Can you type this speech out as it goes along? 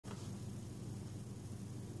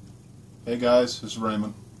Hey guys, this is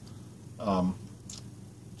Raymond.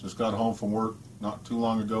 Just got home from work not too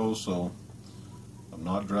long ago, so I'm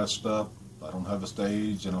not dressed up. I don't have a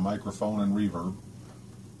stage and a microphone and reverb.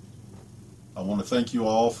 I want to thank you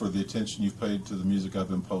all for the attention you've paid to the music I've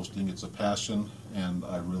been posting. It's a passion and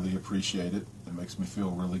I really appreciate it. It makes me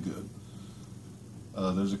feel really good.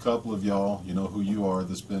 There's a couple of y'all, you know who you are,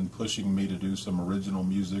 that's been pushing me to do some original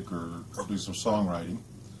music or do some songwriting.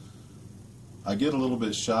 I get a little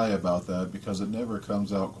bit shy about that because it never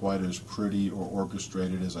comes out quite as pretty or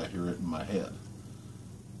orchestrated as I hear it in my head.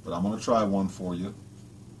 But I'm going to try one for you.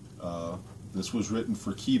 This was written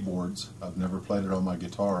for keyboards. I've never played it on my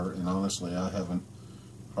guitar, and honestly I haven't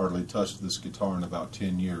hardly touched this guitar in about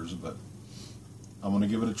 10 years, but I'm going to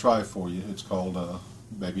give it a try for you. It's called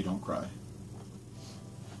Baby Don't Cry.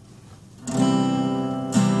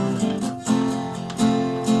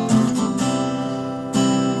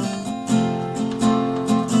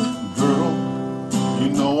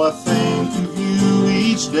 I think of you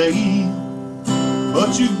each day,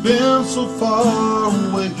 but you've been so far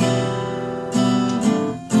away.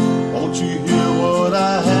 Won't you hear what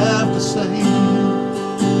I have to say?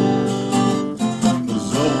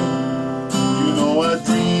 'Cause oh, you know I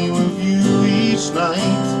dream of you each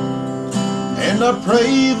night, and I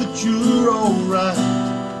pray that you're alright.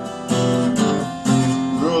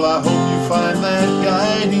 Girl, I hope you find that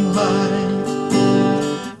guiding light.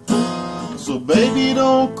 So baby,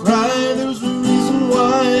 don't cry, there's a reason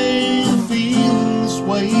why you're feeling this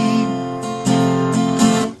way.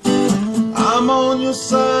 I'm on your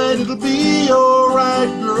side, it'll be alright,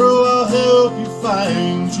 girl, I'll help you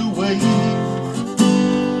find your way.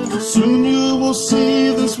 Soon you will see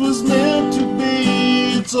this was meant to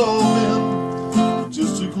be. It's all been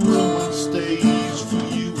just a growing stage for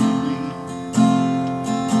you and me.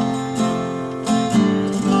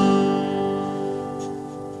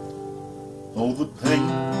 Oh, the pain,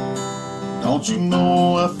 don't you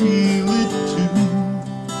know I feel it too?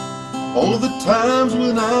 Oh, the times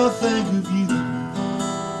when I think of you,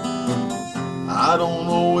 I don't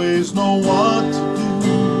always know what to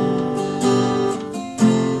do.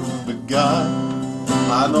 But God,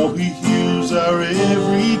 I know He hears our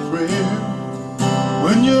every prayer.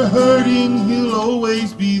 When you're hurting, He'll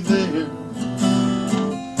always be there.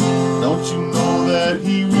 Don't you know that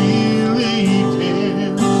He really cares?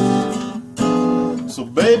 So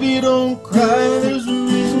baby, don't cry, there's a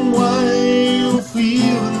reason why you're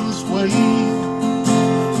feeling this way.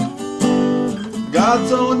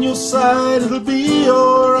 God's on your side, it'll be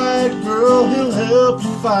alright, girl, He'll help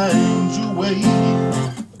you find your way.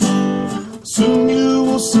 Soon you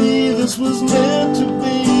will see this was meant to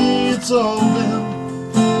be. It's all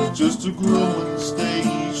been just a growing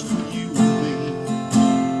stage for you and me.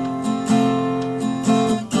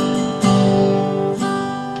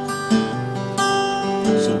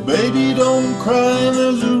 Baby, don't cry,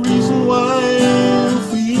 there's a reason why you're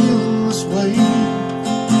feeling this way.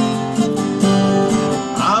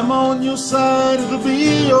 I'm on your side, it'll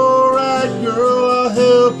be alright, girl, I'll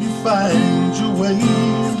help you find your way.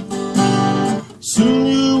 Soon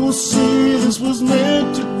you will see this was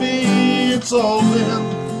meant to be. It's all been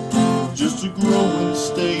just a growing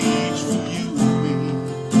stage for you and me.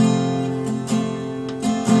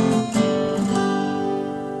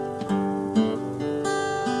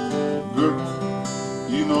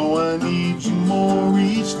 You know I need you more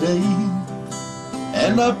each day,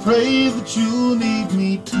 and I pray that you'll need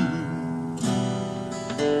me too.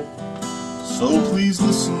 So please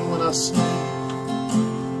listen when I say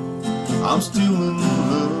I'm still in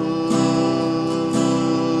love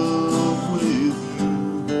with you.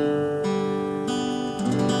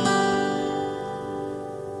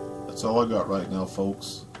 That's all I got right now,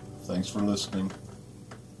 folks. Thanks for listening.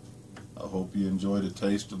 I hope you enjoyed a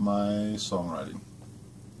taste of my songwriting.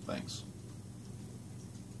 Thanks.